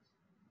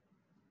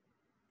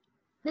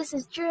This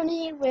is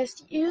Jenah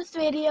with Youth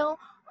Radio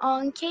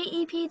on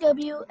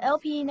KEPW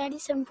LP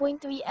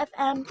 97.3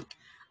 FM,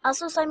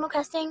 also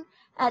simulcasting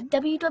at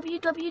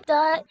www.kepw.org.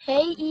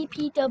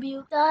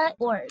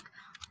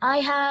 I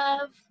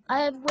have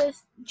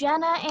with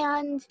Jenah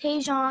and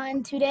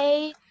Tejan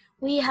today.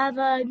 We have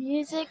a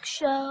music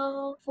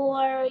show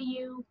for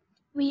you.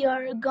 We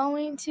are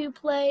going to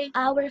play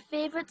our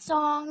favorite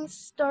songs,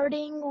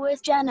 starting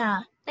with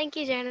Jenah. Thank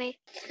you, Jenny.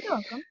 You're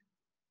welcome.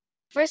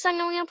 First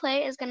song I'm going to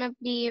play is going to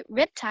be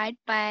Riptide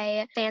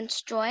by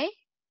Vance Joy.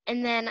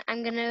 And then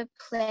I'm going to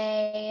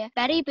play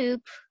Betty Boop,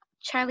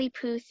 Charlie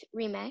Puth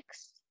remix.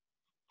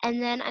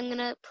 And then I'm going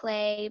to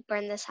play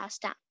Burn This House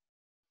Down.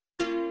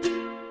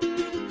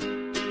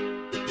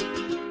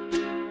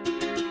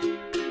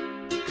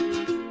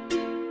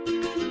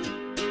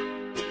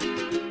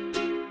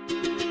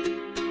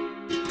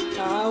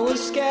 I was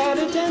scared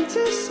of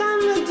dentists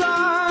and the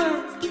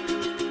dark.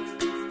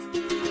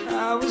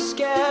 I was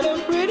scared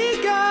of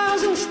pretty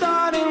girls and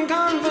starting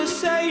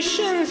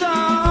conversations.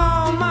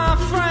 All my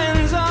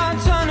friends are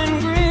turning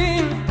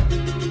green.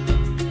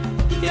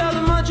 Yeah,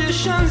 the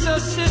magician's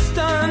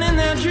assistant in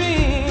their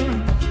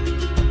dream.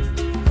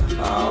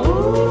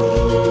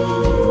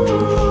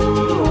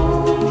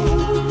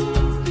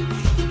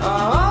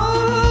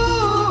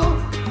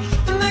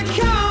 And they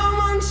come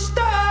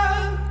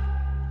unstuck.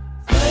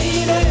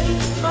 Lady,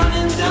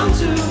 running down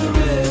to the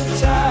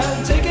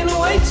riptide, taken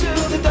away to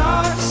the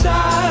dark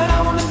side.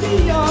 I wanna be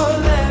your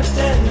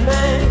left-hand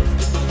man.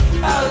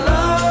 I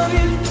love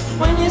you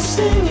when you're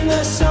singing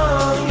that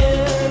song,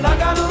 and I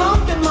got a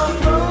lump in my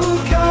throat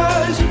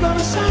 'cause you're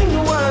gonna sing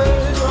the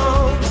words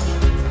wrong.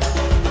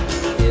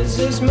 Is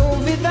this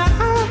movie that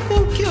I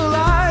think you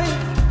like?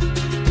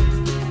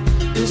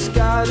 This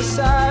guy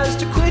decides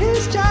to quit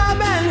his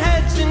job and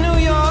head to New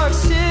York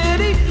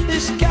City.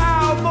 This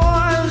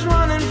cowboy's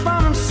running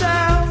from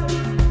himself.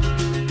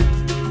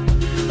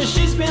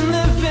 She's been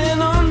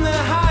living on the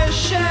highest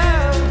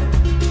shelf.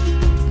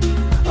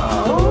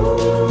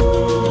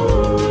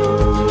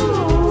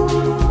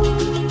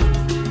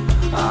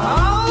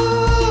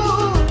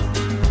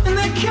 And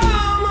they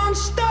come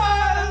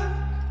unstuck.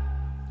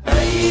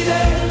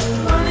 Lady,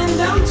 running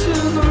down to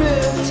the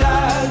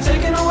riptide,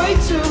 taken away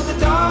to the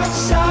dark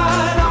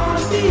side. I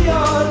wanna be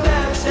your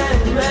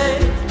left-hand man.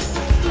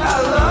 I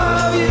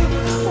love you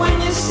when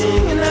you're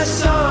singing that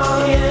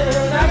song,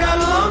 and I got a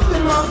lump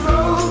in my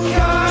throat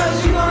 'cause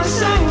you're gonna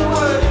sing the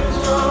words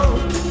wrong.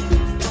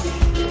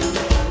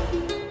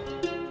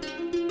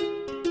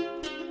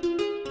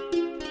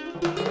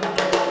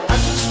 I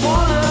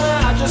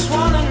just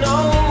wanna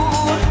know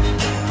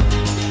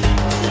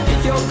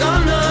if you're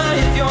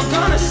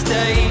gonna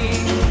stay.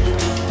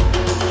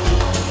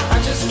 I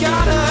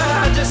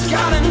just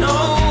gotta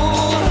know.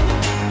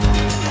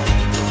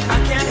 I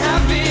can't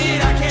have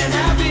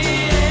it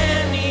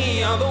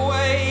any other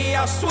way.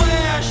 I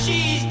swear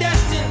she's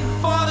destined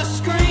for the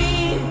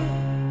screen.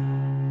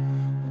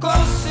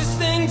 Closest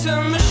thing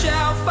to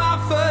Michelle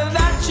Pfeiffer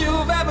that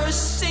you've ever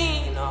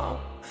seen. Oh,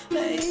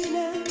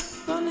 lady,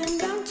 running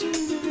down to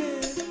the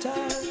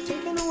riptide,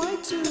 taken away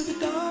to the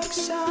dark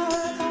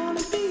side. I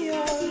wanna be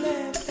your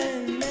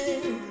left-hand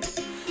man.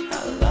 I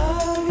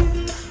love you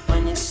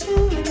when you're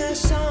singing that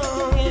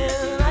song,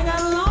 and I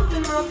got a lump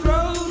in my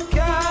throat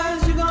 'cause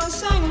you're gonna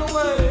sing the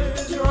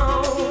words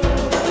wrong.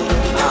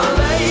 Oh,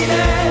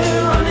 lady,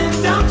 running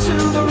down to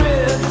the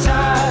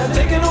riptide,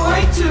 taken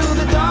away to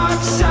the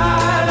dark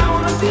side. I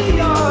wanna be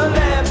your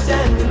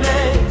left-hand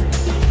man.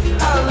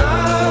 I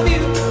love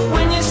you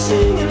when you're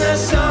singing that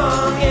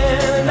song,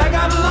 and I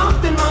got a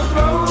lump in my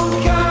throat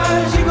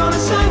 'cause you're gonna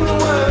sing the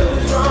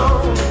words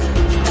wrong.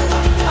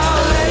 Oh,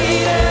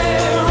 lady,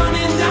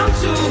 running down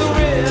to the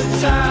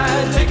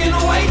riptide, taken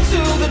away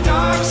to the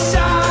dark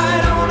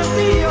side. I wanna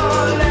be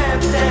your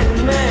left-hand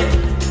man.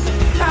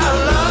 I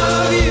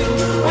love you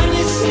when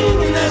you're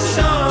singing that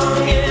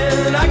song,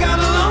 and I got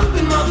a lump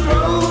in my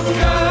throat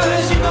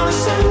 'cause you're gonna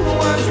sing the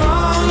words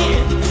wrong.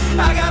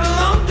 Yeah, I got a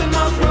lump in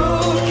my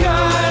throat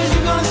 'cause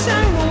you're gonna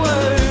sing the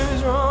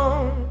words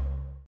wrong.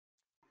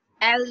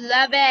 I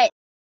love it.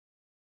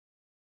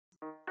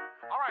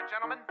 All right,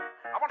 gentlemen,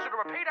 I want you to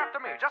repeat after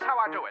me just how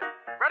I do it.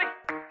 Ready?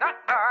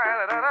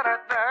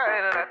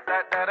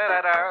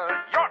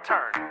 Your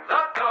turn.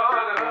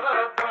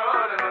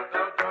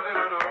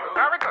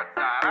 Very good.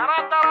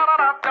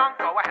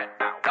 Go ahead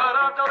now.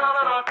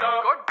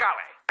 Good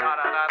golly.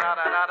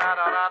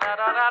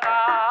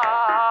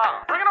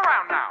 Bring it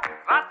around now.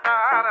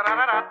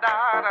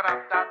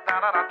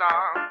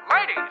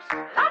 Ladies.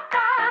 Good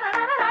golly.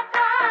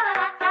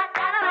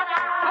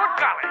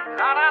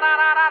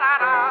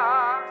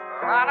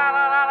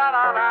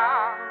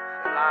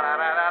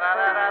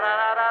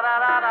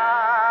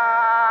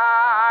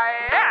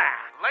 Yeah!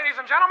 Ladies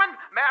and gentlemen,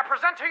 may I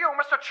present to you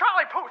Mr.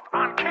 Charlie Puth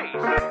on keys.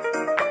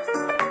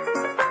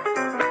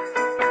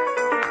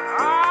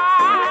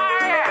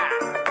 Yeah!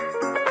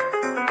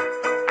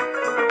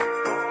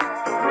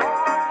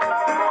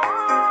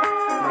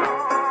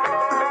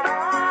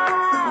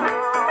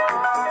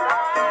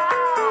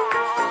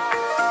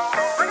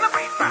 Bring the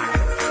beat back.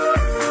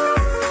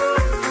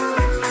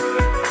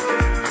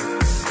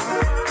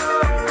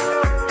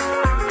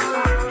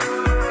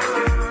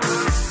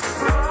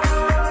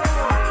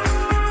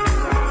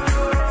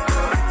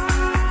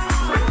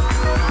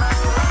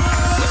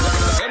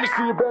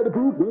 you better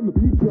move when the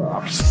beat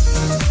drops.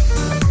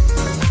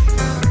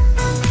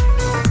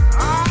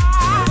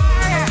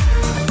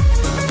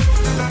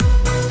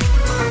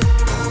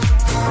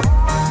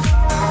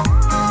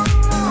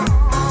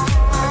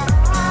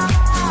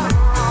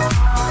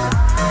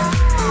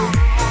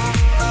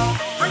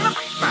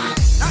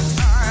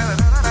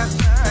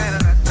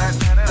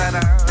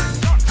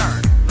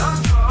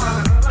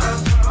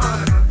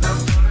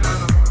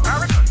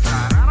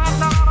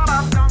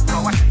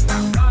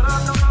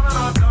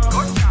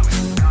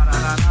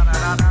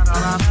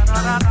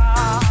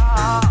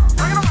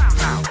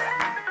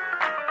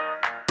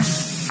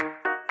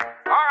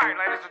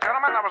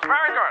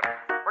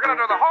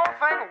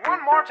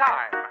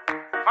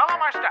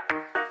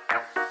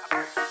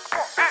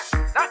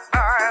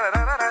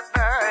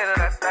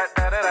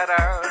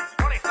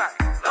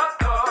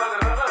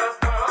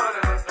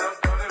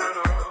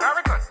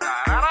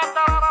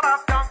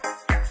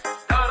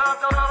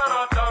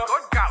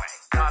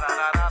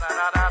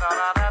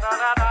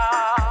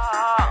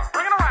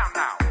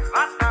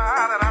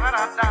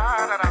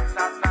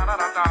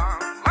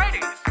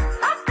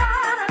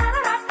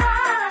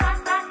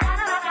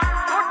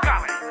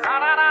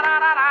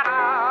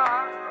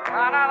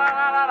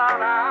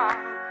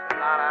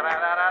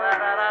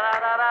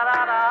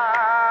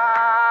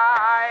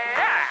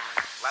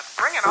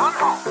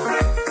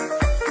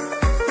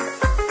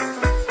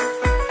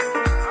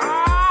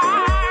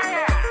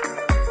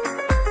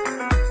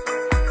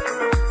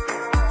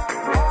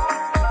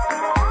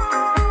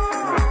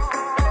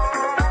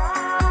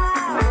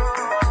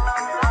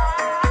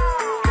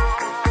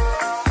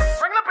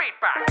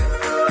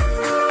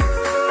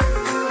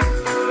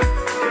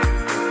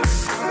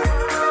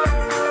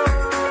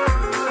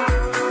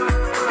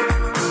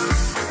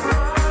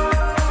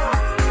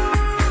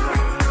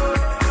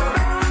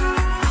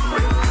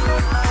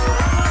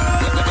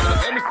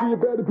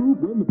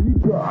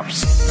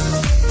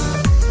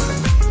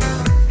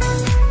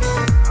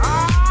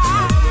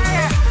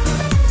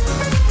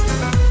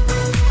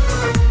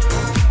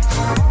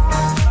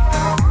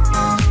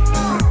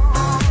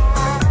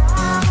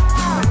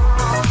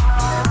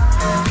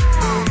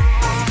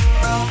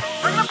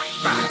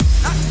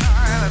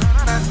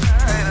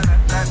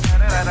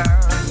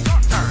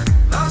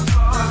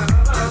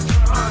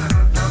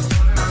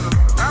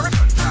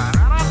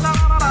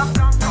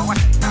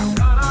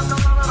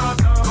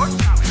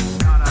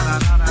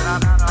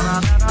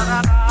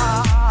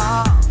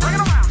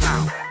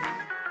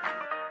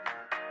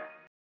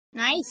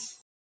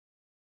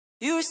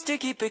 Used to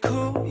keep it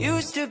cool,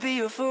 used to be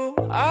a fool,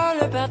 all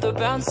about the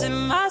bounce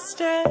in my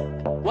step.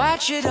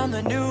 Watch it on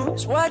the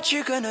news, what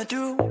you gonna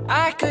do?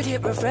 I could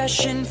hit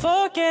refresh and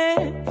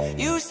forget.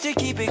 Used to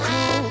keep it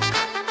cool.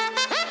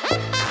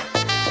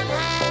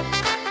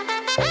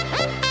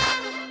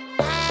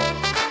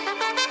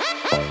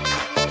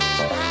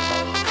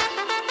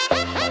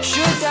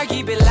 Should I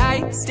keep it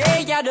light,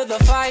 stay out of the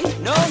fight?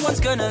 No one's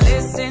gonna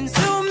listen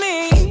to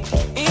me.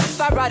 If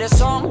I write a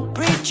song,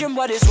 preaching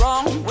what is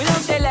wrong, will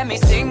they let me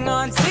sing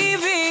on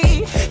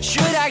TV?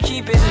 Should I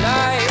keep it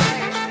light?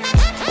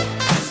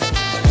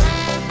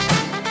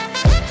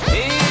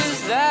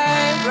 Is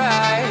that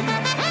right?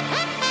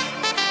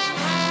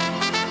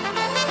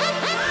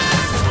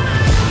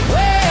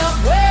 Way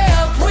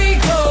up we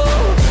go.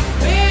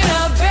 Been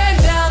up and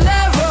down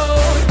that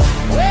road.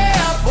 Way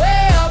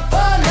up,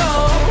 oh no.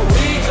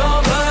 We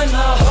gon' burn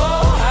the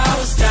whole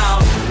house down.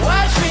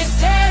 Watch me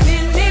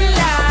standing in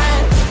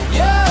line.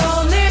 You're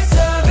only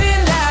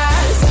serving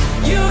lies.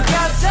 You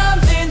got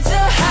something to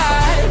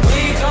hide.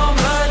 We gon'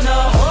 burn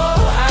the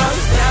whole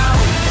house down.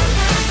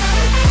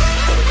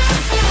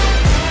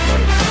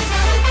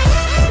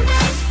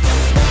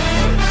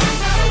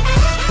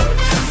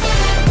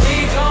 We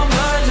gon'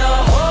 burn the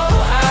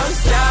whole house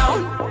down.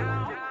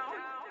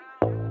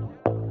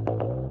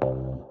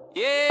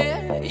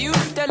 Yeah,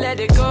 used to let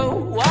it go.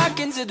 Walk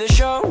into the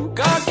show,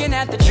 gawking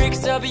at the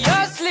tricks up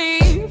your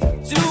sleeve.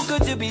 Too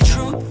good to be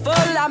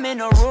truthful, I'm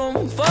in a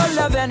room full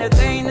of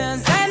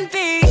entertainers and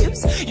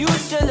thieves.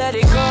 Used to let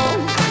it go.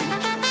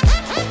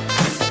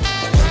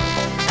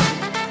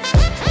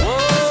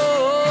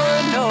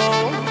 Oh no.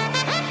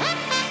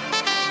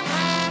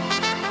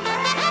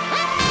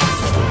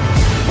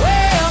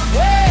 Way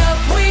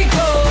up we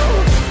go.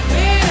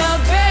 Been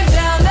up and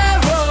down that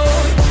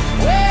road.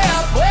 Way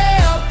up,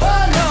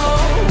 oh no.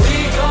 We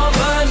gon'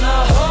 burn the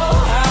whole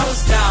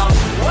house down.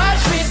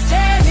 Watch me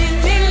standing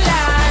in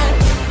line.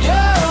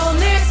 You're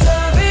only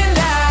serving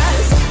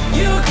lies.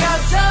 You got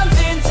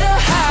something to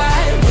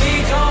hide. We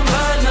gon'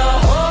 burn the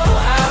whole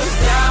house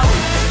down.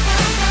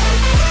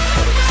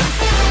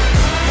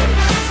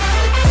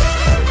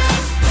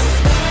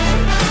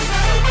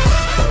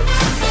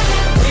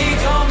 We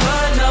gon'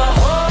 burn the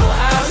whole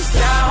house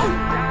down.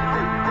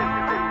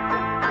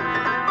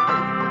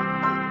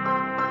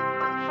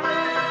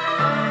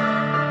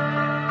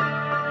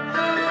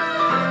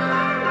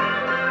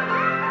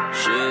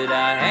 Should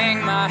I hang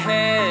my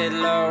head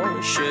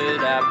low?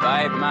 Should I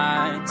bite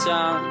my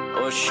tongue?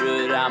 Or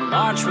should I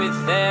march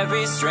with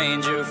every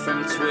stranger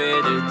from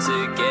Twitter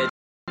to get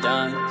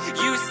done?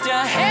 Used to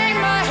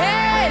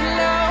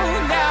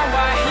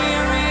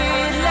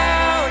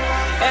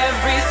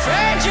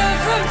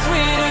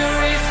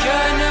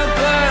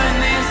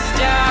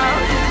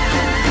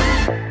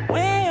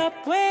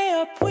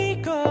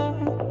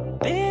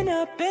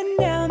been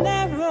down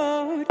that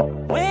road.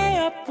 Way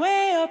up,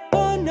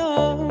 oh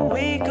no.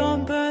 We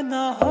gon' burn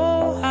the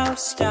whole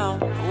house down.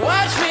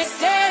 Watch me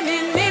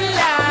standing in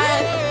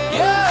line.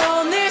 You're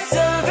only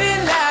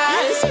serving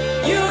lies.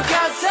 You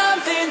got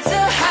something to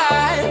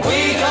hide. We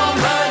gon'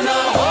 burn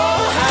the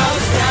whole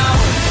house down.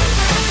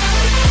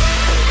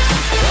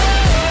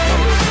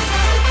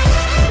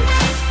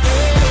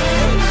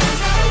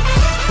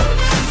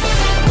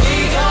 We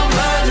gon'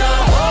 burn the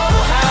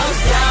whole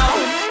house down.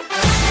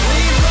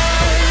 We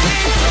burn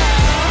it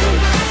down.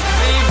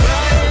 We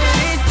burn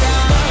it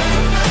down.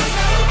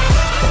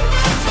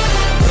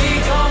 We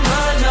gon'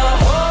 burn the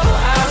whole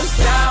house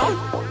down.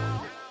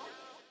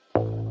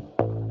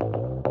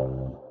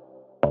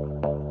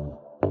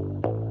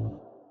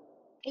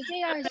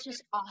 AJR is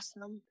just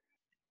awesome.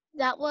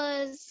 That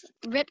was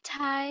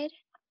Riptide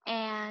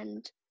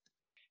and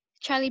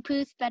Charlie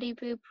Puth, Betty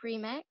Boop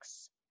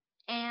remix,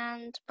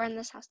 and Burn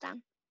This House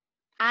Down.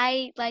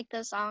 I like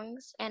those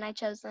songs, and I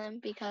chose them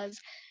because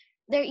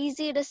they're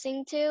easy to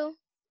sing to.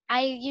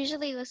 I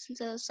usually listen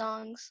to those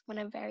songs when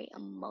I'm very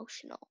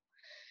emotional.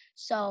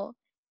 So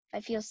if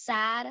I feel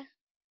sad,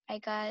 I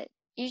got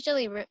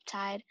usually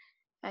Riptide.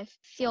 If I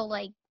feel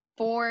like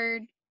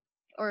bored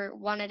or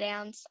want to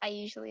dance, I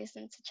usually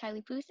listen to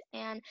Charlie Puth,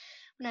 and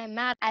when I'm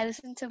mad, I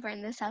listen to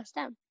Burn This House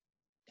Down.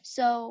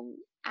 So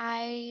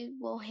I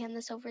will hand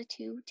this over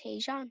to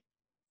Tejan.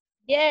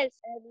 Yes,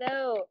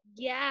 hello.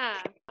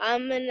 Yeah,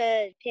 I'm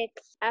gonna pick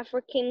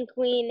African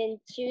Queen and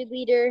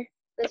Cheerleader.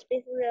 That's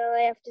basically all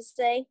I have to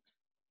say.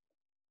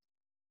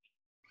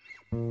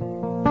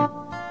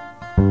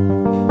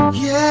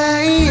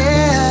 Yeah,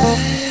 yeah,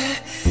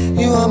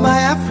 you are my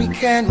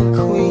African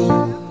queen.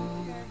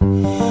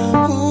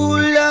 Ooh,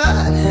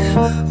 Lord,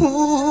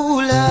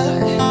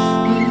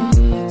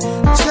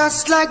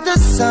 just like the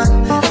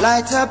sun,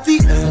 light up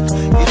the earth,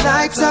 you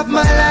light up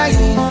my life.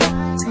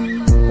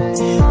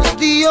 You're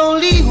the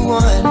only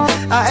one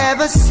I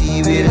ever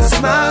see with a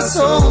smile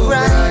so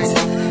bright.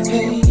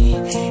 Hey,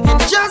 and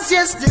just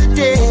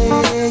yesterday,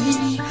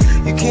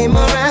 you came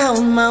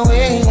around my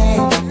way.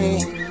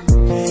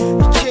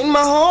 You changed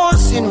my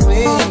horse in a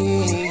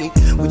way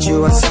with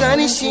your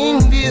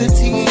astonishing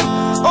beauty.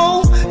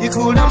 Oh, you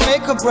could not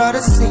make a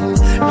brother sing.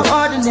 No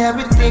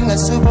ordinary thing, a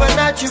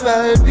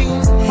supernatural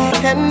being.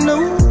 And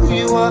no,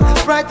 you are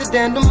brighter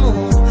than the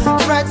moon,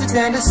 brighter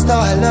than the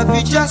star. I love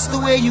you just the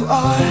way you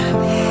are.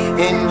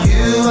 And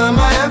you are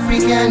my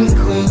African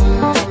queen,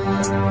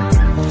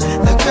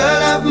 the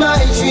girl of my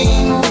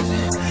dreams.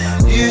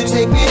 You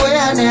take me where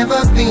I've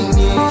never been.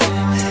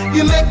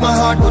 You make my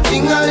heart go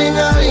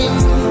ding-a-ling-a-ling.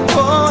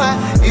 Oh,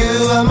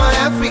 you are my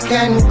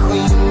African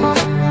queen,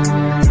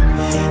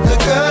 the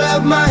girl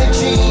of my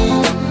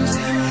dreams.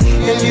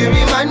 And you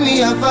remind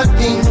me of a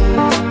thing,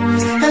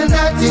 and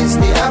that is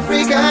the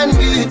African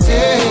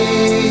beauty.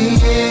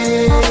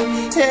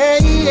 Yeah,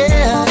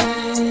 yeah.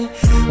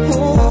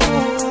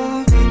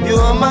 Ooh, you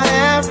are my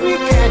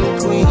African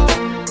queen.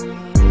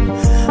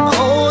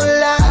 Oh,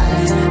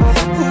 Lord,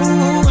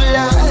 ooh,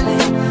 Lord.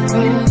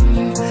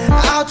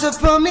 Out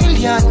of a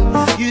million,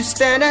 you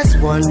stand as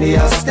one, the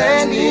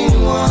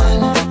outstanding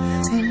one.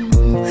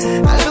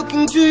 I look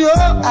into your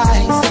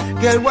eyes,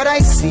 girl, what I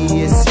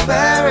see is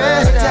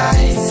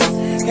paradise.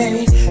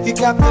 Hey, you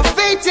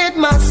captivated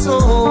my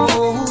soul.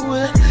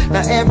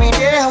 Now every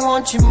day I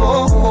want you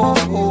more.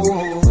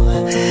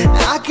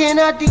 Now I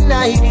cannot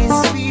deny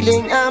this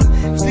feeling I'm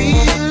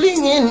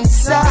feeling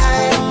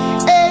inside.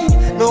 Hey,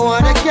 no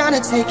one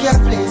cannot take your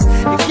place,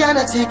 they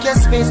cannot take your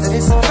space. That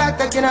is a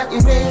fact I cannot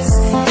erase.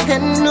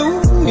 And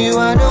no, you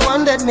are the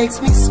one that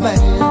makes me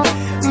smile,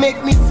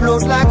 make me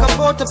float like a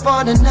boat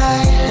upon the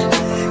Nile.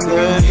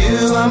 Girl,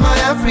 you are my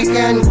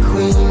African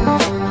queen,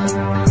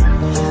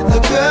 the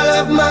girl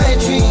of my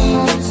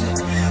dreams.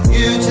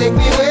 You take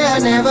me where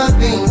I've never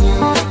been.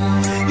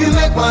 You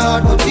make my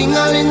heart go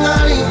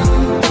ding-a-ling-a-ling.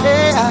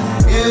 Yeah,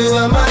 you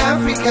are my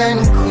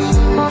African queen,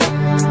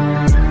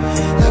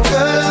 the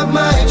girl of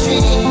my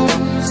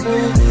dreams.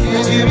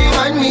 And you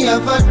remind me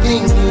of a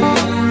thing,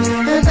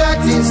 and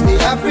that is the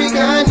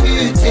African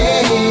beauty.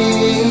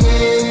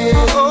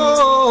 Oh,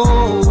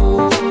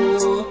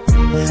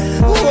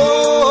 oh,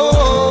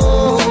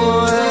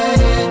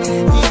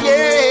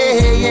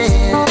 yeah,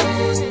 yeah.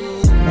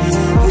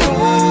 Oh,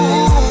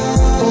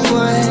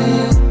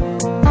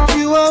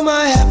 you are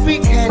my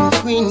African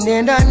queen,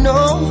 and I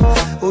know,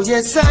 oh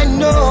yes I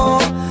know.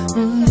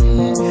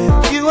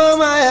 You are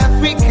my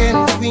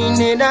African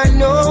queen, and I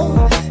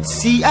know.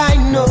 See, I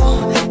know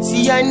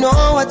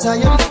what I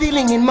am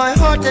feeling in my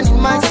heart and in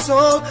my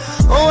soul.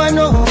 Oh, I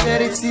know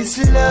that it's this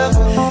love,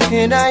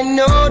 and I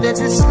know that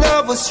this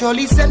love was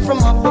surely sent from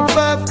up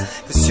above.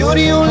 Cause you're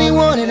the only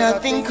one that I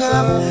think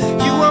of.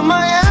 You are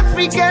my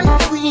African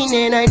queen,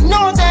 and I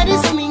know that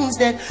it means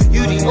that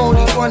you're the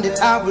only one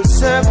that I will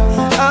serve.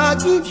 I'll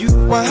give you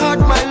my heart,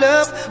 my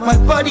love, my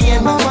body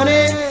and my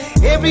money.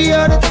 Every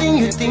other thing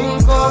you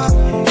think of.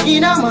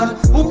 In a man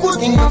who could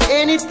think of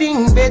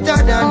anything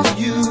better than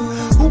you,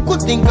 who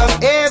could think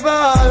of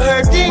ever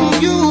hurting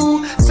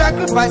you.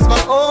 Sacrifice my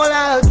all,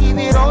 I'll give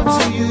it all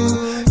to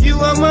you. You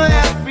are my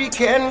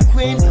African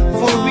queen,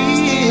 for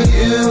real.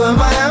 You are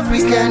my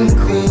African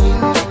queen.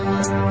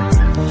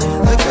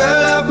 The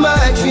girl of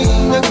my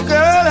dream, the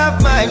girl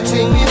of my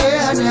dream,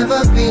 yeah, I've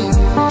never been.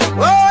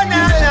 Oh,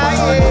 na na,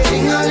 yeah.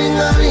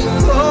 Ding-a-ling-a-ling,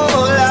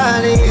 oh,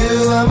 lolly.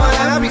 You are my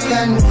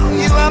African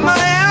queen. You are my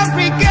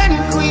African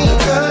queen. The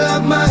girl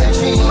of my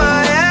dream,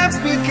 my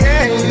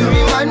African. You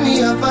remind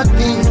me of a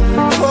thing.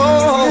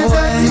 Oh,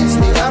 that is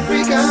the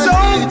African. So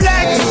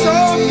black, so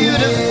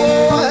beautiful.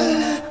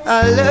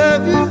 I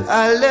love you,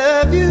 I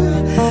love you,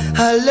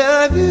 I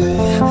love you,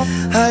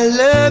 I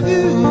love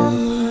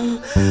you.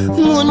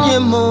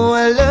 Munyemo,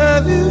 I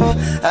love you,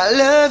 I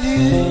love you,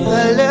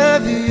 I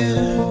love you.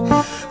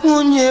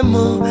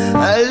 Munyemo,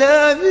 I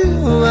love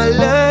you, I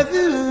love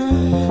you.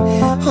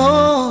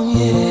 Oh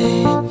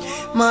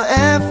yeah, my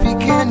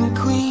African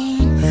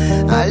queen.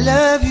 I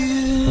love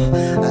you,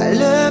 I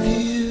love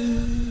you.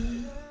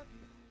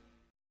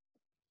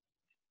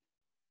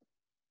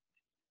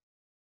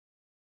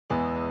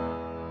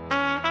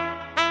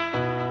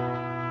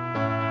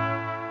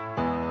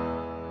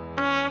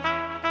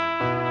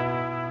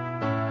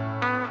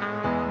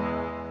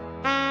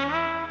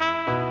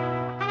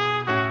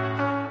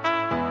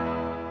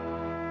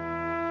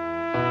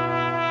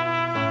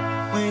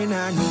 When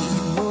I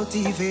need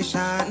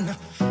motivation,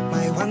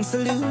 my one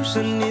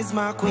solution is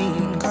my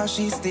queen, cause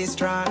she stays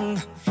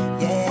strong.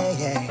 Yeah,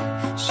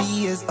 yeah,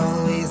 she is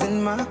always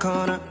in my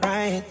corner,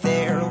 right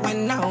there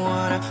when I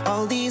wanna.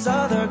 All these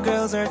other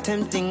girls are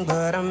tempting,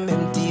 but I'm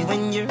empty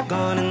when you're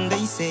gone. And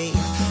they say,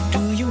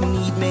 do you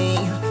need me?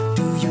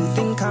 Do you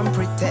think I'm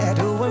pretty?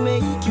 Do I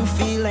make you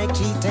feel like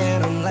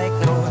cheating? I'm like,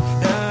 no,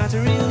 not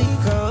really,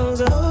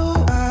 cause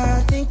oh,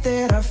 I think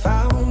that I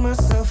found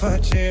myself a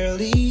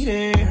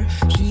cheerleader.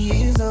 She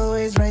is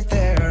always right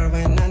there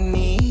when I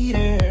need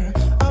her.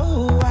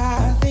 Oh,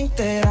 I think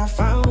that I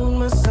found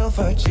myself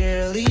a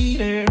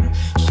cheerleader.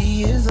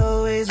 She is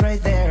always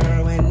right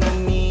there when I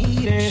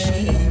need her.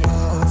 She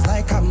walks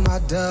like a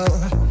model.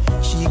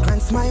 She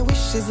grants my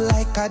wishes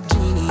like a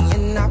genie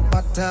in a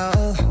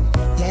bottle.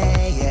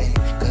 Yeah,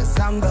 yeah, cause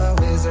I'm the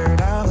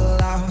wizard of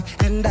love,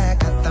 and I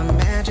got the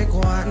magic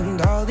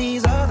wand. All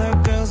these other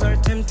girls are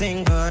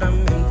tempting, but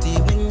I'm empty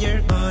when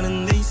you're gone.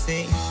 And they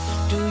say,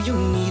 do you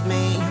need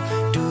me?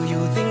 Do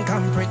you think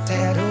I'm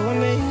pretty? Do I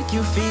make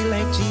you feel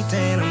like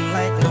cheating? I'm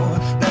like, no,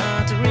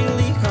 not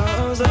really,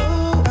 cause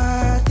oh,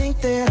 I think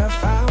that I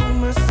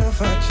found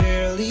myself a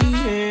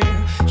cheerleader.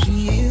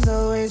 She is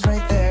always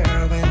right there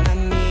when I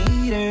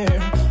need her.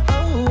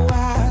 Oh,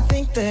 I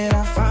think that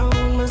I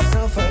found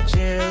myself a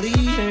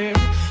cheerleader.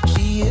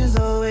 She is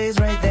always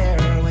right there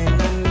when I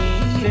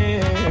need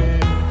her.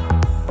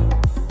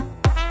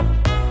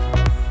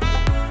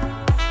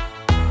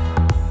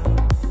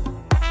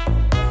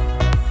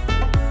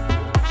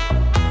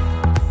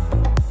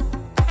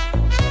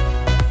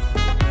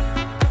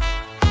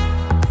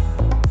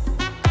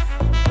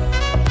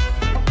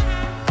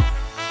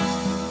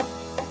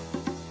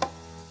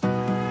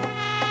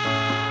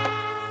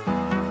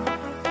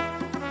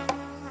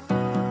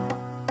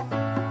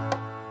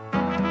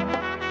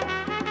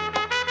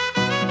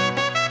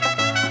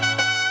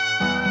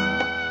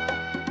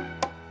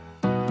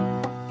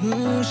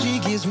 She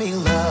gives me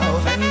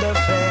love and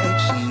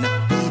affection.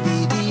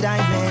 Baby, did I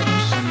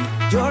mention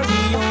you're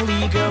the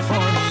only girl for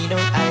me? No,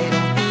 I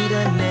don't need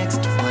a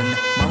next one.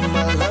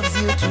 Mama loves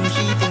you too.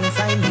 She thinks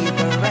I made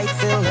the right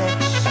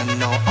selection.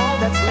 Now all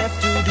that's left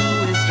to do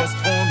is just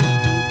for me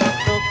to put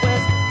the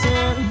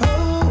question.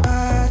 Oh,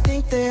 I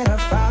think that I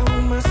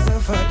found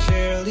myself a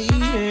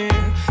cheerleader.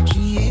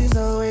 She is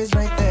always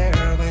right there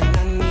when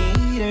I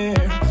need her.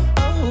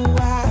 Oh,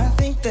 I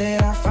think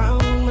that I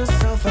found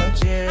myself a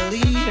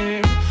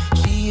cheerleader.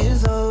 She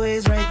is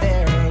always right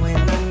there when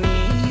I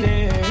need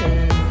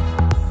her.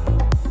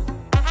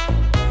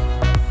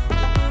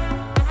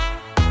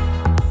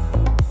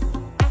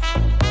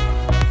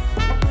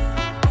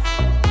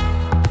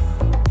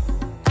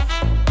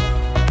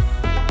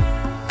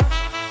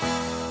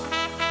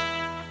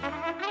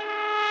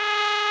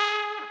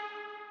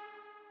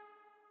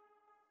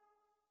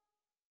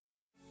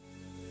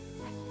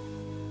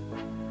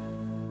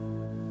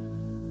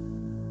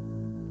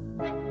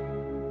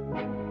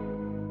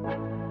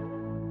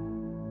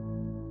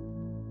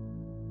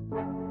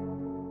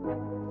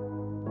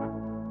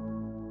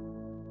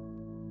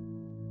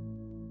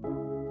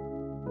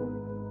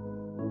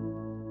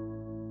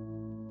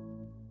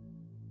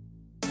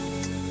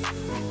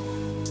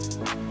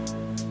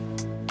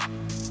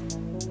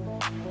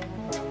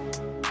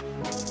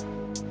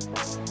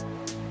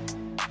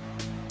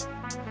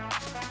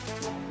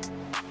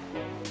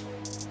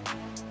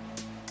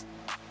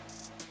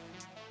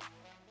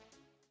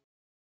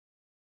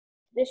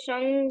 The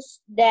songs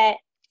that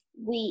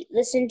we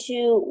listened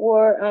to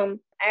were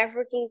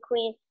African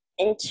Queen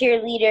and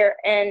Cheerleader,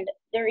 and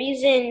the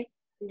reason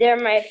they're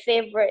my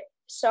favorite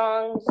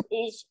songs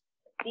is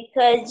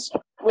because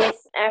with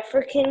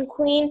African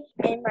Queen,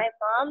 and my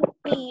mom,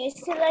 we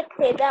used to like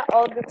play that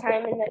all the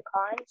time in the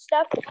car and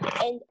stuff,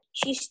 and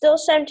she still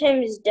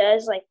sometimes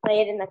does like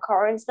play it in the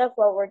car and stuff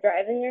while we're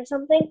driving or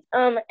something.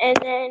 And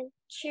then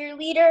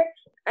cheerleader,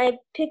 I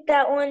picked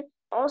that one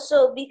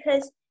also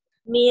because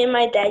me and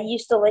my dad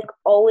used to like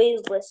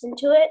always listen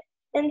to it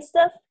and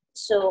stuff.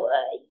 So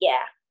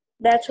yeah,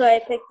 that's why I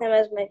picked them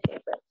as my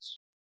favorites.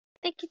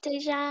 Thank you,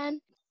 Tejan.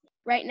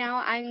 Right now,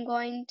 I'm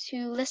going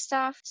to list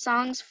off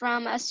songs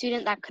from a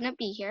student that couldn't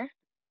be here,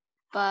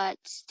 but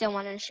still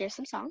wanted to share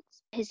some songs.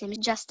 His name is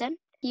Justen.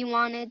 He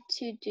wanted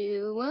to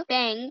do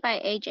Bang by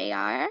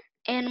AJR,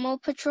 Animal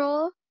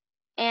Patrol,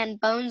 and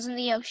Bones in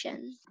the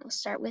Ocean. We'll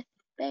start with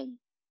Bang.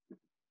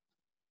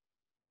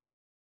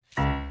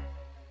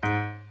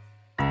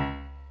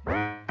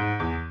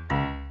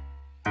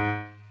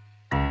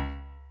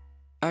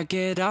 I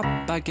get up,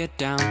 I get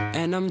down,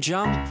 and I'm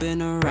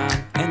jumping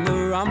around, and the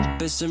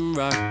rumpus and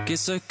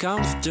ruckus are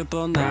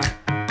comfortable now.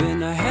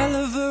 Been a hell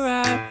of a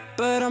ride,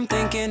 but I'm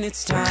thinking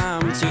it's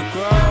time to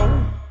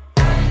grow.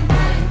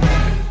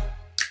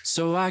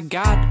 So I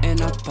got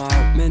an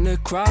apartment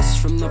across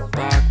from the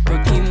park,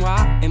 put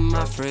quinoa in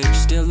my fridge,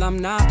 still I'm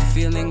not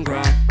feeling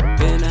grown.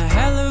 Been a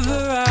hell of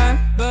a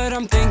ride, but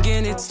I'm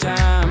thinking it's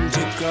time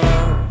to go.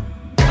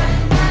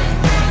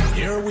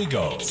 Here we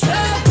go. So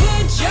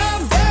put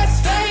your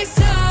best face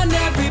on,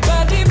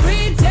 everybody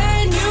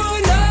pretend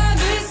you know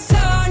this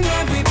song.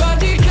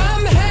 Everybody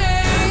come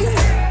hang,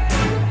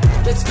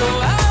 let's go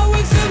out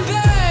with a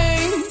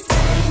bang.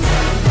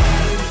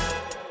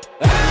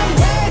 I'm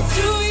way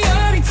too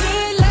young to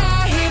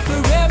lie here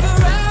forever,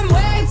 I'm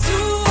way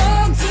too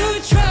old to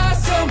try.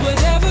 So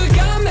whatever,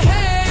 come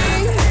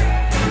hang,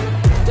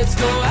 let's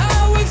go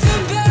out with a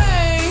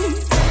bang.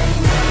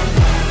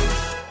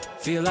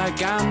 Feel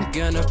like I'm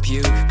gonna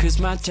puke, cause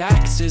my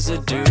taxes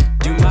are due.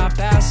 Do my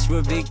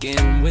password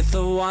begin with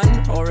a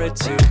 1 or a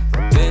 2?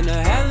 Been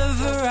a hell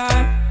of a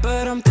ride,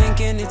 but I'm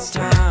thinking it's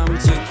time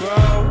to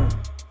grow.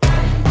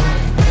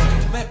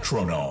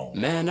 Metronome.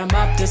 Man, I'm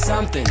up to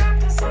something.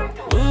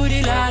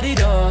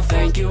 Oodie-la-dee-do,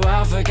 thank you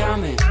all for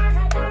coming.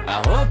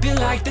 I hope you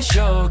like the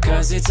show,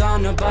 cause it's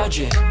on a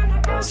budget.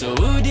 So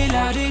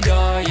oodie-la-dee-do,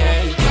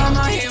 yeah. Come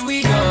on, here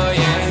we go,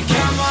 yeah.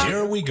 Come on.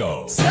 Here we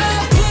go. So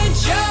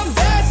put your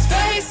best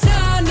face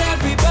on,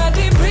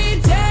 everybody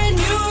pretend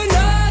you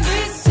know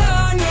this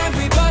song.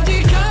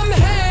 Everybody come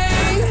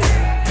hang,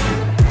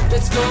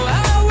 let's go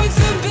out with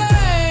a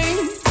bang.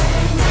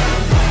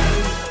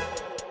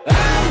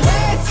 I'm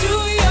way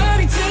too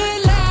young to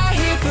lie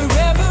here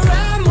forever,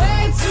 I'm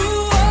way too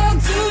old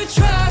to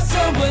try.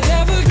 So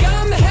whatever,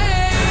 come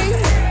hang,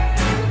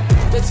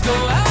 let's go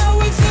out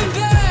with a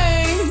bang.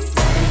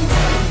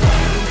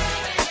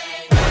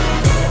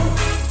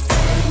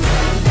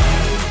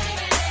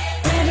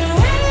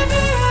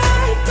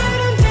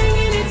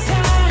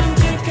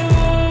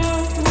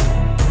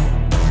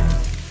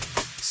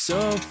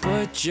 So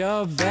put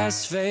your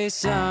best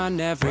face on,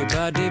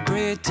 everybody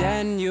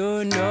pretend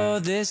you know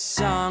this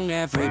song.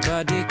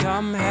 Everybody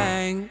come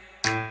hang,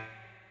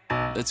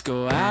 let's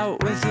go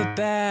out with a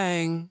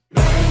bang.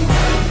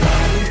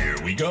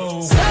 Here we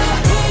go. So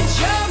put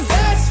your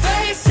best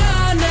face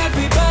on,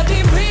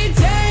 everybody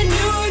pretend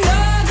you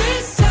know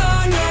this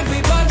song.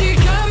 Everybody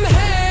come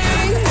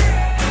hang,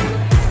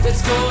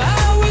 let's go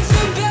out with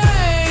a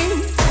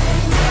bang.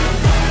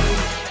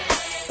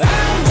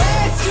 I'm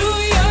way too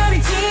young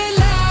to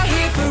lie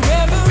here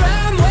forever,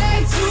 I'm way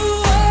too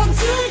old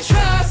to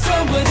try. So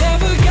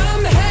whatever,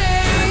 come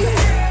hang,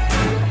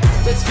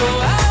 let's go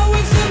out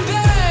with a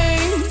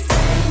bang.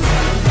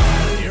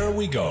 Here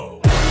we go.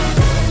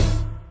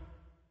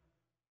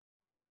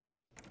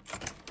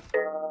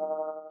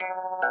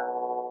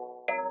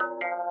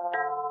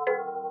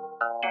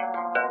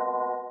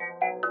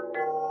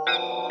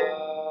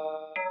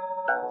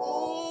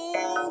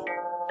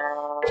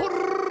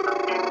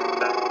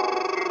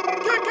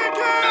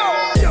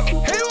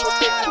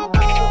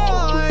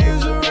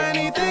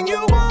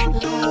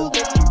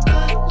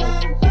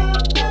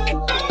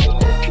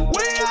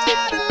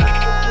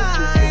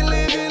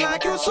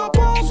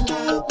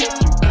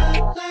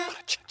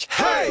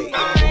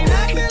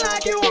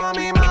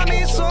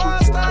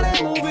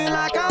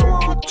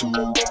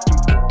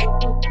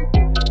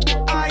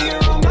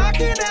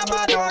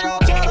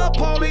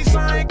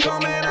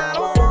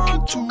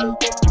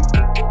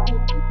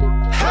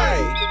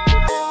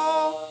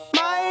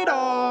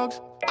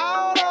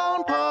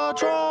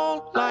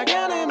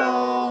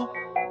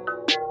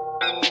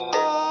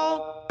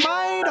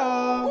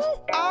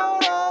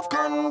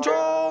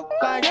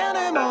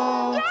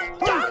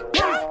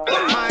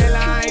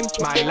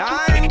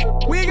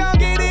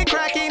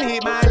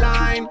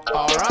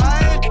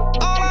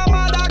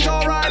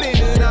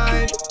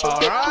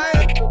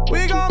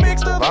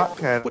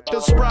 With the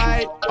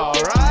Sprite,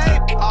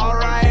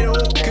 alright,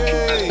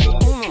 okay.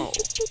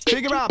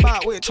 Figure out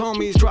about which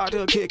homies try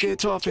to kick it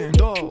tough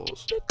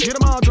indoors. Get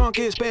them all drunk,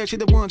 especially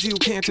the ones you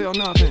can't tell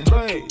nothing.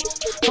 Hey,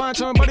 find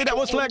somebody that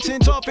was flexing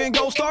tough and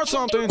go start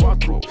something.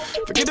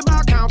 Forget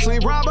about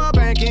counseling, rob a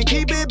bank and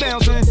keep it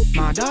bouncing.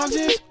 My dogs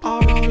is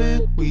all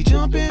rolling.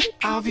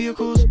 our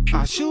vehicles.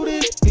 I shoot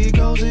it, it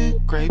goes in.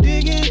 Grave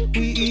digging,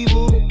 we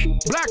evil.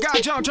 Black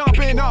guy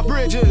jumping off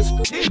bridges.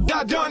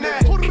 I done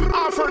that.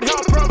 Offered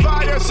help,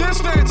 provide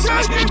assistance.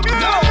 Hey,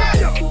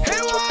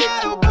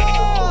 wild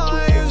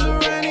boy, is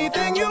there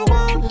anything you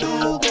won't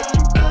do?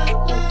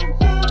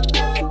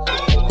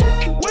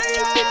 Way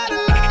out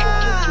of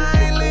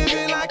line,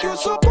 living like you're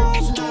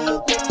supposed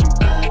to.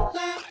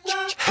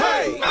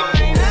 Hey,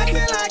 I ain't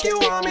acting like you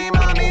want me,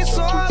 mommy,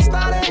 so I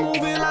started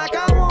moving like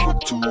I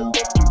want to.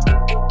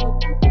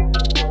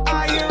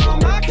 I hear 'em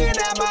knocking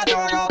at my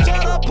door, go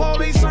tell the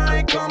police I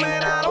ain't coming,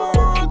 I don't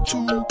want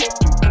to.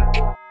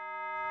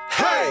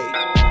 Hey,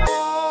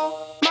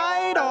 all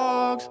my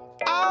dogs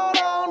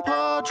out on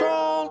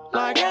patrol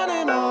like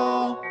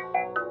animals.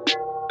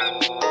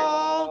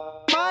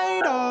 All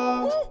my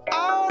dogs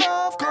out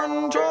of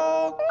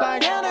control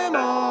like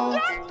animals.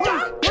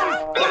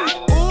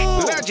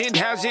 Legend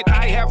has it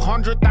I have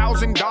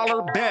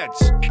 $100,000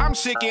 bets. I'm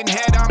sick in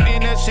head, I'm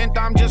innocent,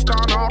 I'm just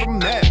on all the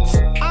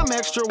meds. I'm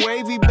extra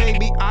wavy,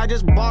 baby, I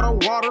just bought a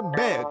water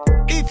bed.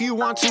 If you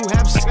want to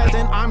have sex,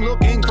 then I'm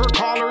looking for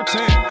caller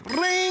 10.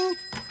 Ring.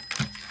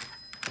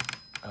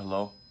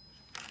 Hello?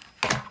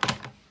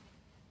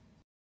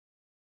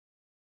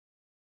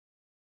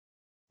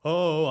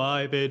 Oh,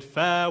 I bid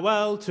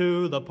farewell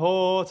to the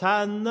port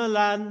and the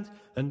land,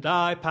 and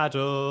I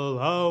paddle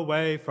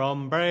away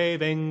from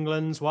brave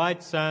England's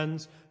white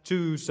sands,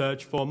 to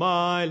search for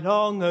my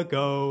long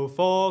ago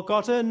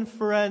forgotten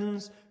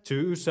friends,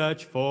 to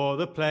search for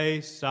the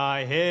place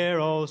I hear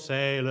all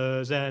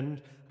sailors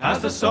end.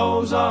 As the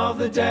souls of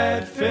the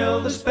dead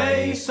fill the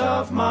space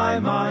of my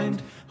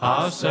mind,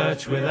 I'll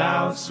search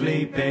without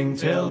sleeping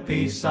till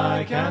peace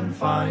I can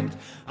find.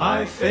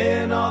 I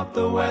fear not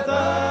the weather,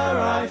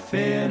 I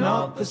fear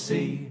not the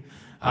sea.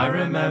 I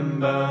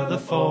remember the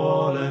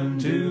fallen,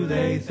 do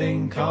they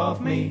think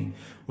of me?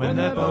 When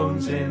their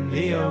bones in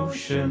the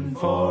ocean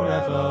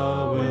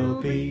forever will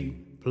be.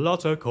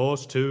 Plot a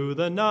course to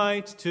the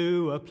night,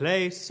 to a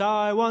place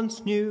I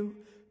once knew,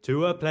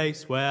 to a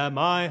place where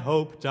my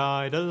hope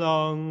died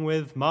along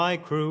with my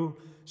crew.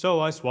 So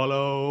I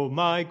swallow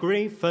my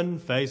grief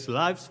and face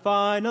life's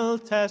final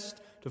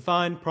test, to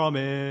find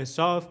promise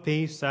of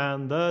peace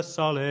and the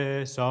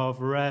solace of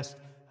rest.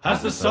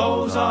 As the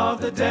souls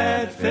of the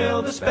dead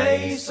fill the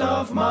space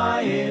of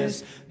my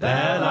ears,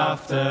 their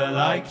laughter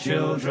like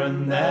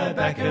children, their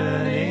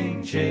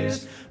beckoning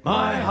cheers,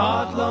 my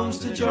heart longs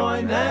to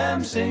join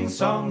them, sing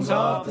songs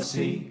of the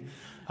sea.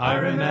 I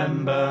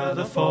remember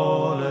the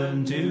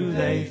fallen, do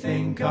they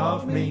think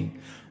of me?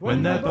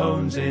 When their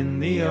bones in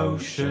the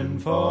ocean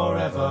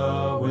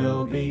forever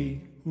will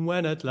be.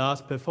 When at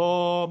last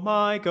before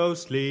my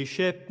ghostly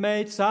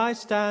shipmates I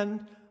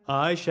stand,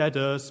 I shed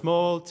a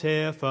small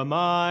tear for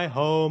my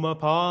home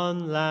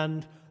upon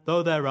land.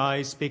 Though their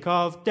eyes speak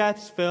of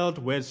deaths filled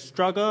with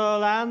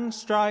struggle and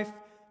strife,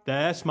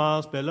 their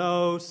smiles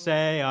below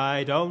say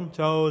I don't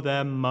owe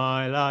them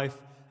my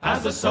life.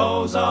 As the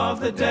souls of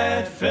the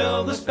dead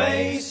fill the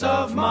space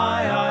of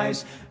my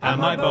eyes, and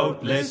my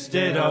boat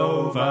listed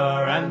over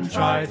and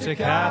tried to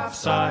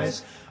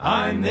capsize,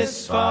 I'm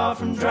this far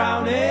from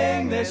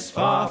drowning, this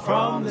far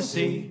from the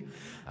sea.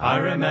 I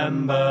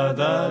remember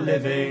the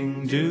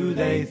living, do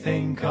they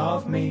think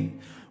of me?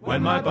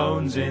 When my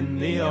bones in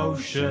the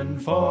ocean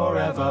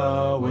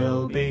forever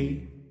will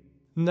be.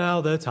 Now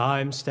that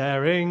I'm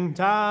staring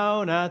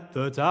down at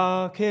the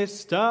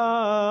darkest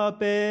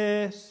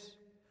abyss,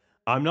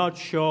 I'm not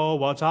sure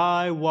what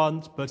I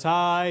want, but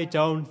I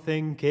don't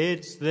think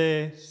it's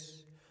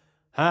this.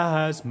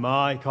 As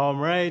my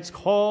comrades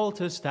call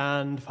to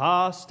stand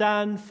fast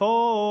and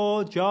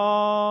for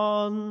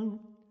John,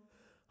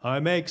 I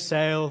make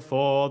sail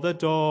for the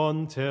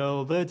dawn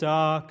till the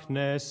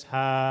darkness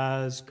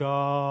has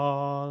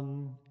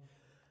gone.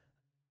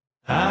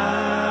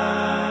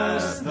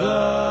 As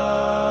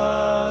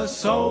the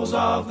souls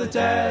of the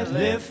dead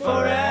live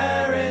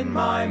forever in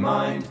my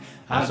mind,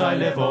 as I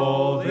live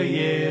all the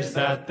years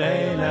that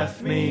they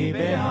left me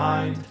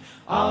behind,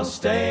 I'll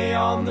stay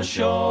on the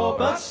shore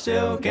but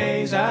still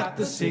gaze at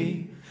the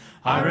sea.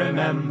 I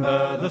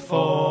remember the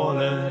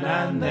fallen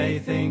and they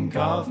think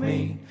of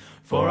me,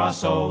 for our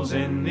souls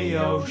in the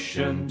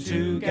ocean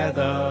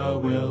together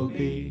will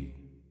be.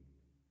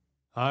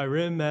 I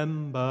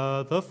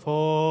remember the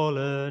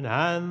fallen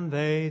and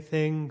they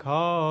think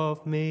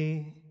of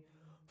me,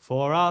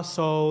 for our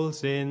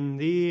souls in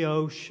the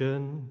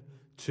ocean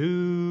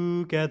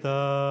together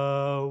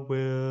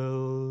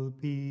will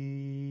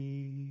be.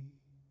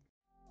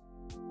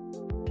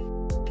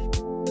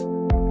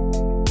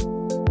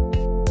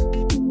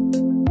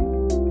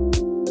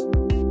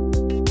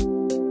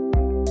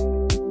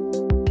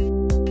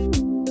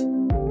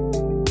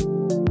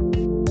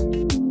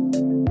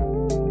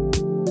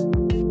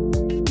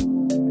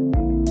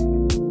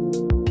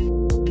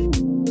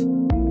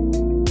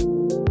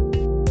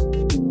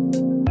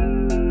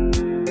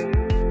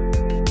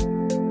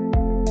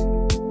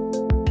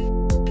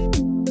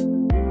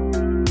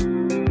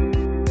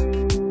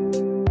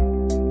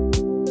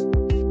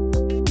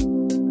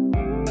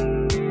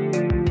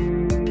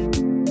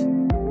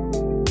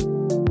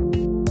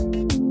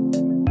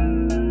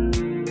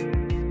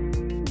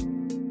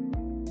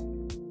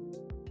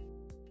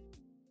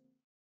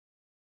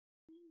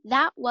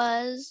 that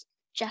was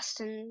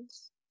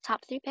Justin's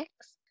top 3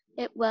 picks.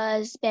 It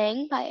was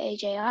Bang by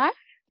AJR,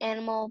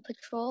 Animal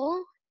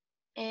Patrol,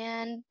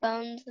 and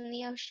Bones in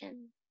the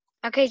Ocean.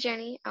 Okay,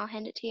 Jenny, I'll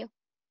hand it to you.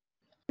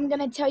 I'm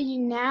going to tell you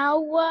now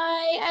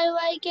why I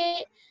like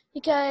it,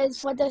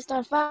 because What Does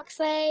the Fox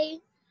Say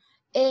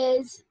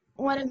is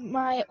one of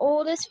my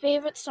oldest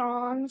favorite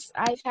songs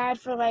I've had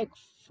for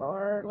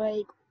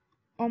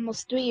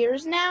almost 3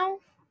 years now.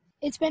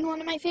 It's been one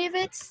of my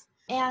favorites,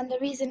 and the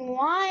reason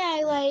why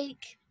I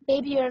like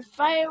Baby You're a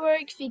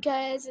Firework,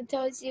 because it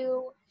tells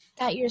you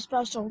that you're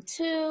special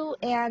too,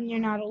 and you're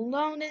not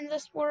alone in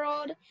this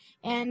world,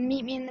 and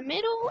Meet Me in the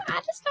Middle,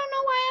 I just don't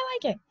know why I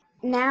like it.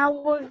 Now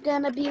we're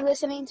going to be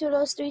listening to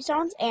those 3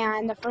 songs,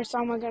 and the first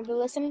song we're going to be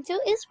listening to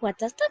is What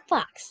Does the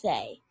Fox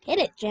Say? Hit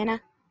it,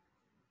 Jenna.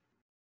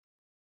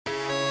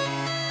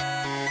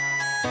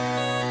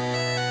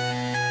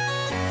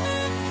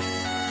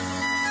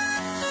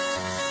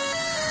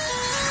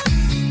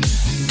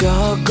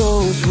 Dog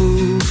goes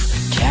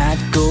woof, cat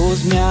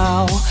goes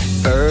meow,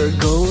 bird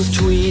goes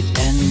tweet,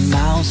 and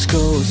mouse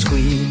goes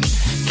squeak.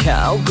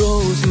 Cow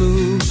goes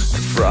moo,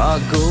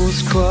 frog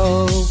goes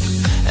croak,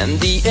 and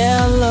the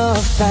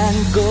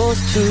elephant goes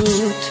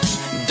toot.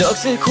 Ducks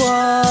say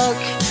quack,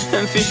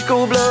 and fish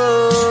go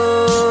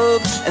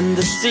blub, and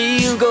the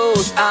seal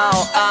goes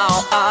ow,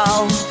 ow,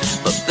 ow.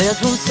 But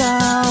there's one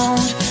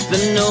sound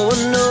that no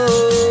one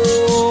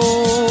knows.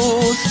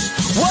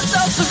 What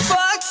does the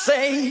fox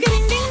say?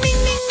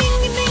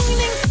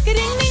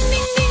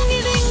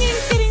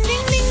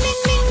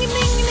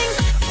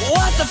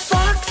 What the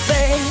fox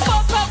say?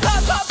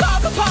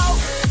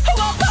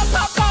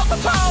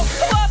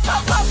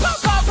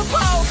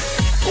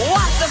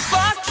 What the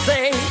fox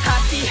say?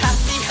 Happy,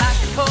 happy,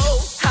 happy ho.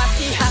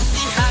 Happy,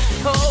 happy, happy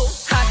ho.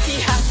 Happy,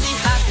 happy,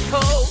 happy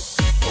ho.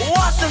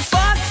 What the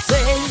fox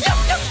say?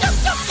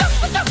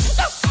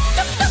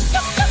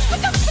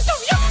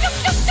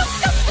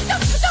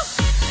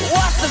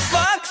 What the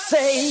fox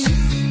say?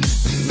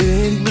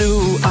 Big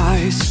blue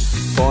eyes,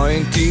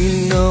 pointy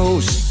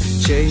nose,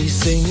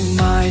 chasing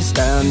mice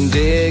and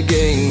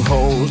digging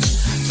holes.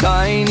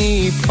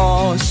 Tiny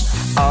paws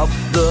up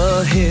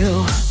the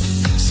hill.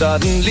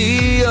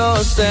 Suddenly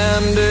you're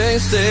standing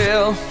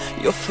still.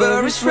 Your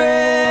fur is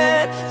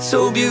red,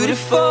 so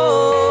beautiful,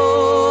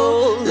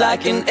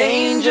 like an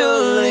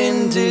angel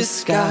in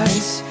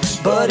disguise.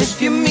 But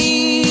if you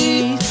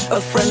meet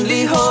a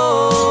friendly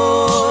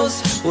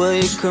horse, will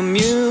you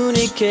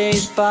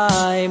communicate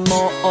by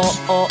more?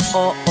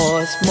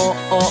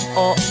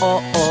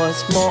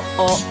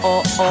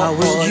 How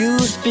will you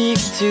speak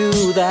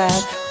to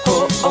that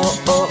horse?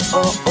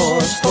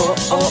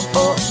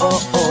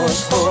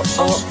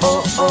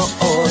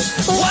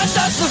 What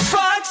does the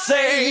fox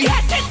say?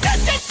 What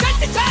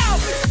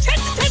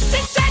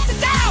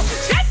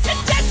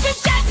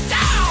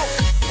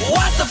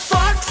the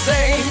fox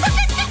say?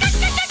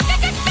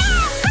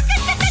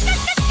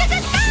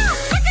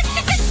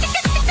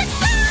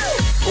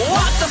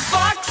 What the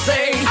fox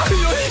say?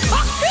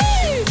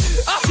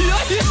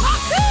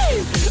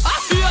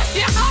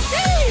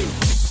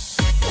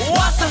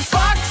 What the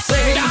fox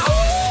say?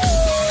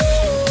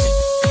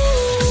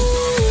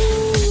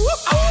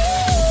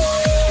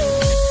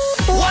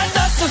 What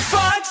does the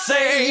fox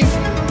say?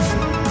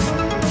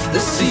 The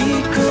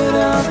secret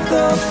of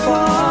the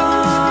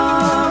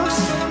fox,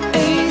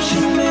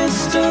 ancient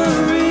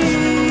mystery,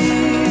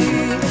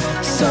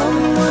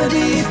 somewhere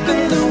deep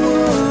in the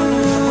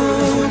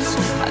woods.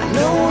 I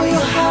know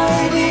you're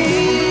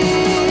hiding.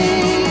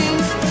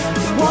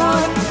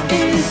 What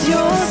is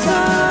your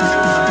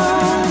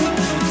sound?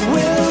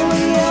 Will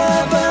we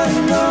ever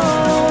know?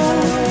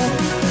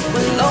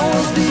 Will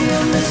always be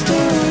a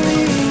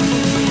mystery.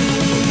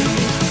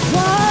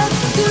 What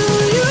do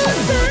you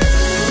say?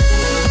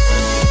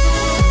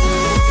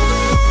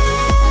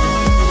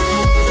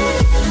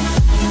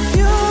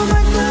 You're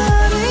my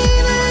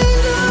guardian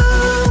angel,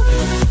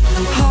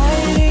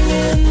 hiding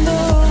in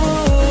the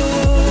woods.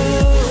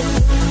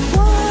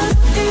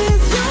 What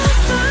is your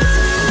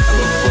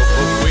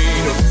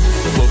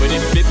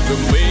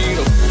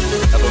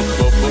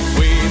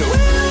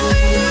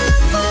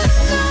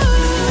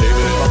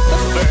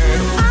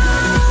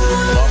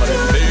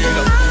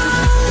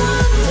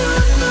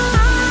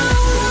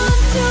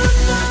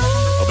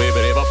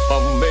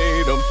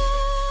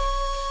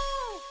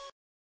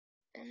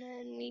And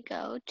then we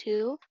go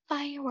to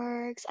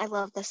Fireworks. I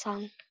love this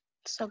song.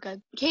 It's so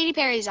good. Katy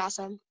Perry's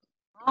awesome.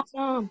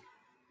 Awesome.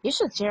 You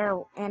should share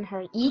in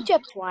her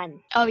Egypt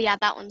one. Oh yeah,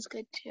 that one's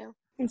good too.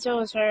 And so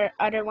is her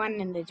other one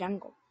in the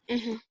jungle.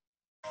 Mm-hmm.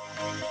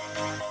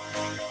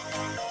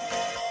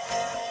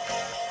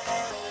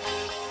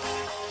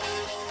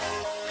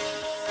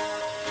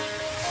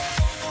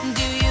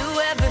 Do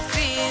you ever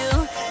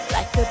feel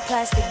like a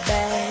plastic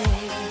bag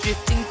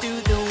drifting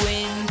through the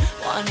wind,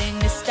 wanting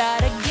to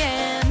start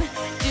again?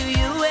 Do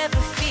you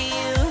ever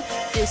feel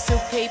this so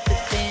paper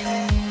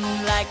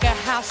thin, like a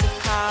house of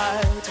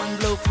cards, one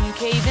blow from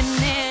caving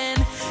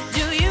in?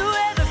 Do you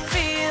ever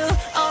feel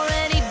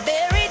already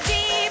buried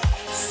deep,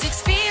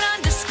 6 feet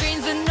under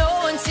screens, but no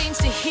one seems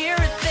to hear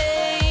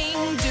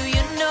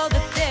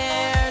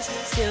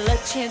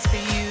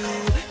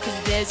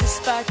there's a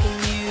spark in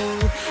you.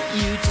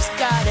 You just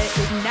gotta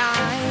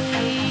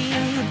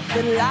ignite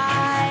the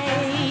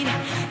light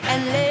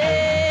and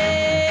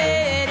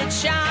let it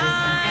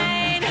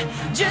shine.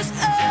 Just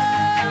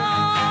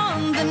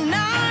on the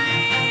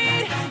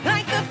night,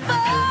 like the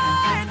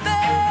 4th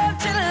of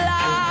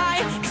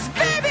July. 'Cause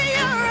baby,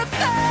 you're a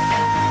firework.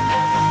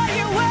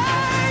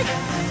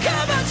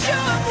 Come on,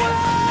 show 'em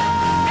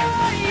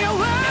what you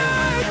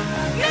work.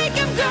 Make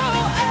 'em go,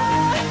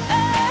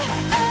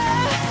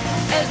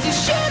 as you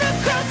shoot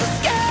across the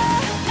sky.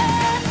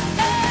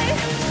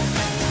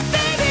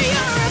 Baby,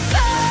 you're a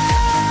firework.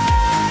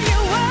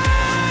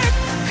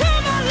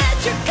 Come on, let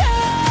your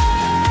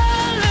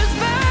colors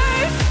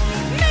burst.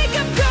 Make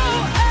 'em go,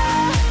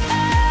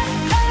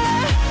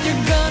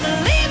 you're gonna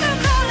leave 'em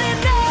all in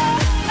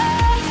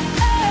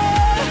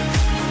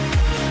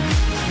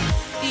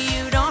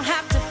You don't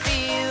have to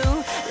feel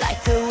like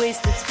the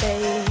wasted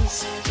space.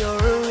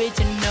 You're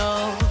original,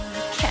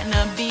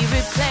 cannot be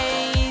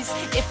replaced.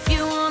 If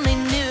you only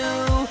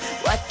knew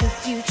what the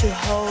future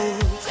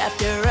holds.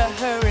 After a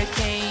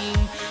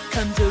hurricane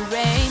comes a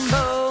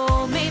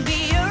rainbow. Maybe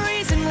a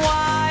reason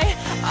why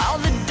all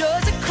the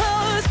doors are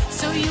closed,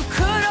 so you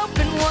could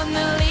open one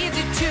that leads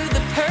you to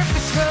the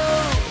perfect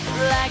road.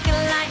 Like a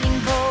lightning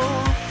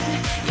bolt,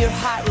 your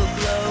heart will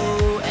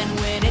glow, and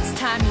when it's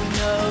time, you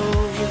know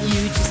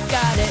you just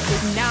gotta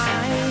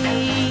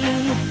ignite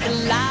the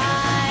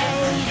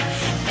light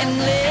and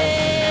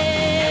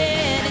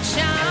let it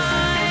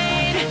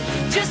shine.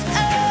 Just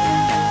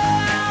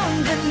on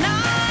the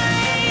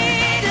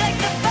night, like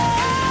the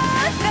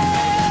 4th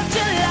of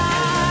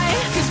July.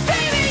 'Cause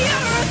baby,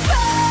 you're a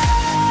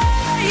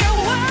firework.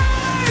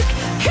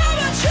 Come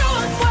on, show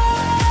 'em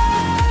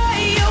what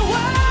you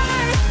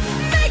work.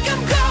 Make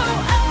 'em go,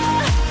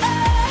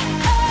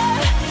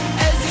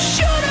 as you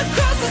shoot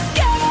across the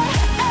sky.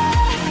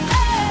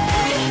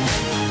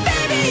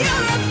 Baby,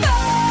 you're a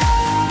firework.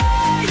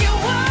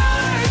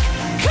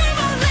 Come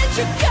on, let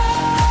your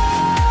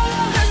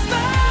colors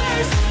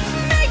burst.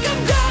 Make 'em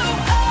go,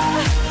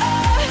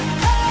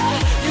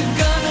 you're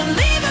gonna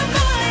leave 'em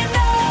all in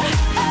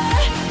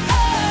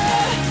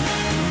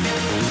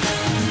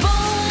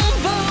Boom,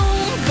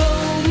 boom,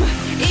 boom.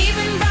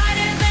 Even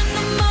brighter than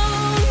the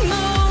moon,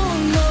 moon,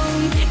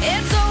 moon.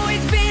 It's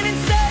always been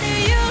inside of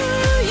you,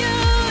 you,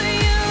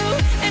 you.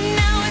 And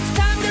now it's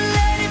time to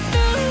let it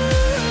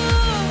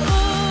through.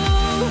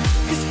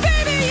 'Cause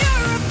baby,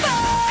 you're a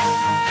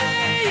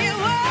firework.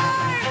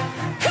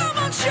 Come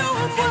on, show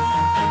 'em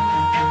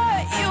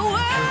what you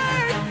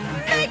work.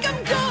 Make 'em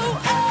go,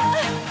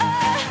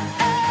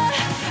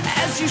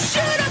 as you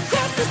shoot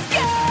across the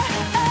sky.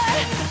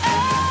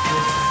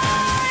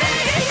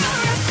 Baby,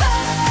 you're a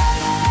firework.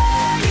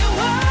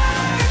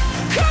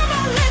 Come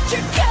on, let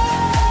your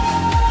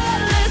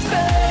colors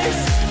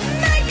burst.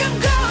 Make 'em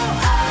go,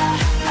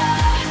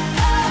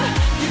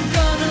 you're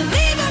gonna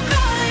leave 'em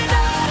all in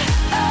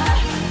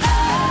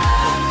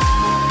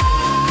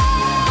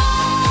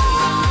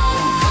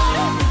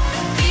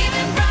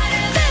Even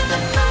brighter than the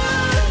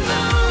moon,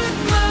 moon,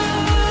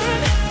 moon.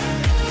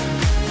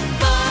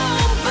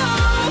 Boom,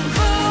 boom,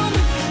 boom.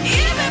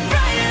 Even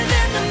brighter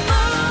than the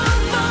moon,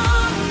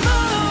 moon,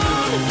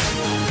 moon.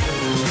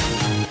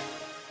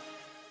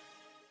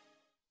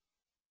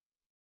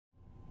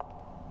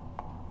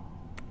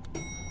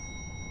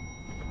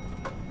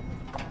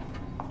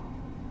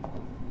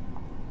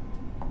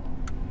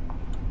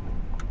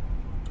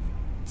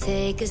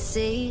 Take a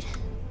seat,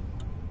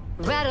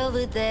 right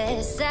over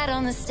there. Sat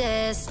on the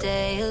stairs,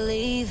 stay or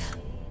leave.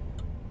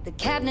 The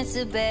cabinets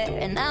are bare,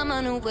 and I'm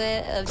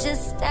unaware of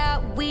just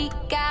how we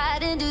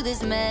got into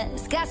this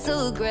mess. Got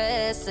so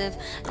aggressive.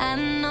 I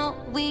know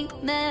we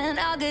meant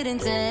all good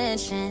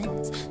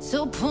intentions.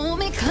 So pull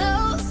me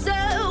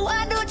closer.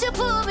 Why don't you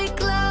pull me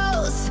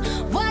close?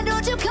 Why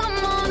don't you come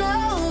on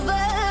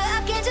over?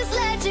 I can't just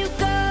let you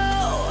go.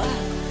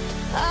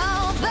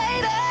 Oh,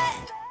 baby.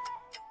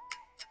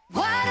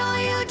 Why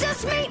don't you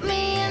just meet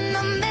me in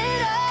the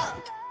middle?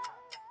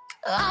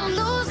 I'm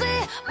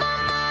losing my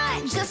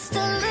mind just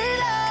a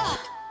little.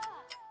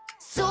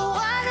 So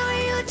why don't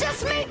you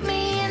just meet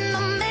me in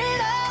the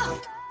middle?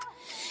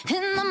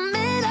 In the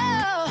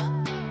middle.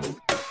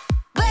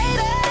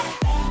 Baby,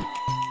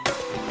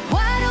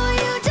 why don't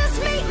you just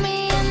meet me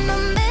in the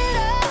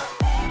middle?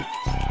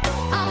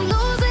 I'm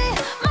losing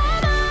my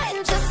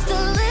mind just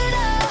a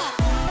little.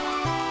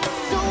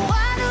 So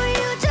why don't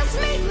you just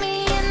meet me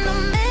in the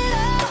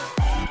middle?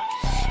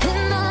 In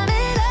the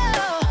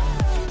middle.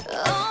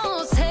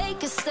 Oh, take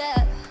a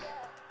step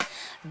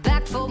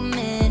back for a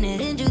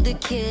minute into the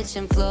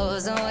kitchen.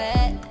 Floors are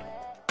wet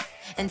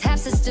and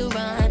taps are still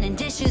running,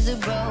 dishes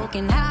are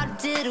broken. How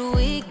did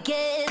we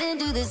get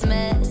into this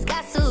mess?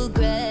 Got so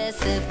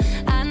aggressive.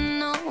 I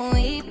know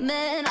we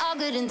meant all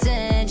good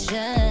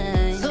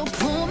intentions. So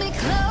pull me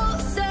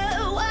closer.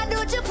 Why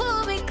don't you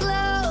pull me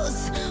close?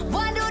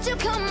 Why don't you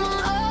come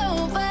on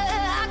over?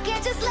 I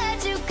can't just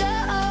let you go.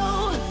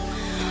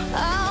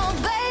 Oh,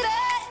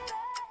 baby.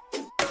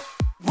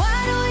 Why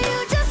don't you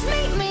just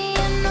meet me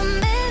in the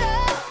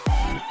middle?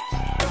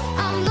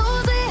 I'm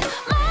losing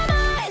my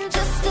mind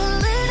just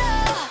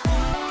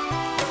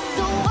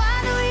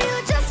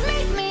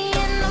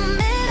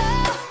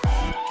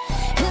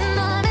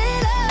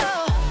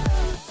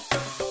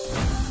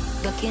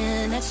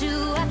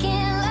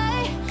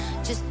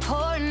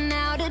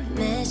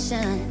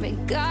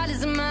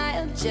regardless of my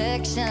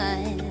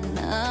objection.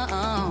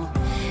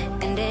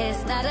 And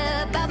it's not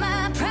about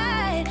my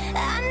pride.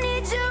 I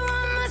need you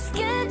on my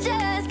skin,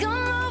 just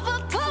come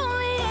over, pull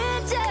me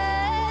in,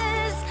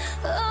 just.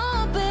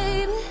 Oh,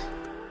 baby,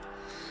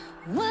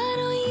 why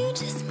don't you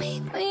just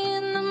meet me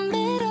in the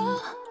middle?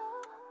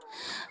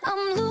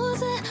 I'm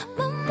losing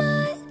my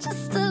mind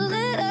just a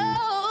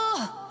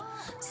little.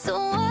 So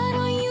why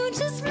don't you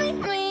just meet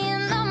me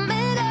in the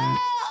middle?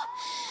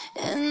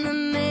 In the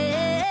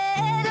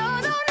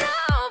middle, no,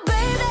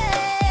 baby.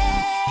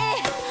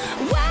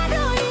 Why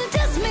don't you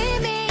just meet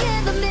me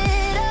in the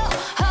middle?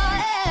 Oh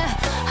yeah,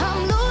 I'm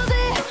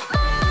losing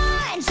my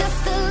mind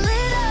just a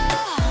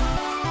little.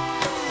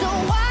 So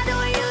why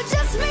don't you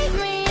just meet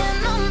me in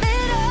the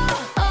middle?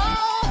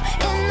 Oh,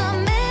 in the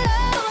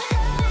middle,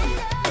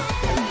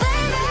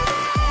 baby.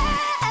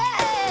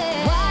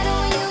 Why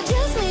don't you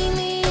just meet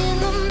me in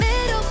the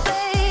middle,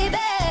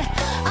 baby?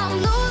 I'm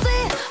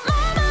losing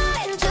my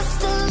mind just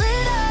a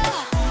little.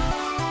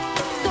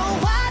 So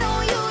why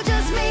don't you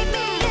just meet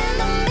me in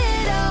the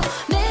middle,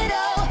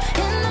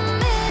 in the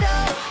middle.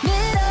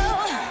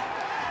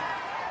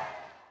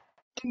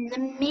 In the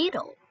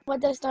middle. What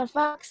does the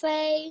fox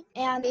say?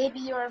 And if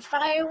you're a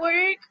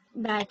firework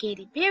by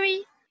Katy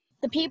Perry.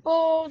 The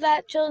people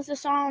that chose the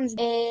songs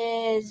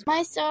is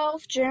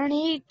myself,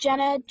 Journey,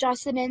 Jenah,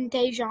 Justen, and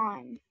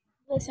Tejan.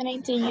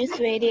 Listening to Youth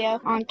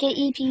Radio on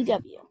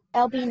KEPW,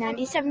 LB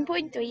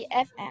 97.3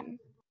 FM.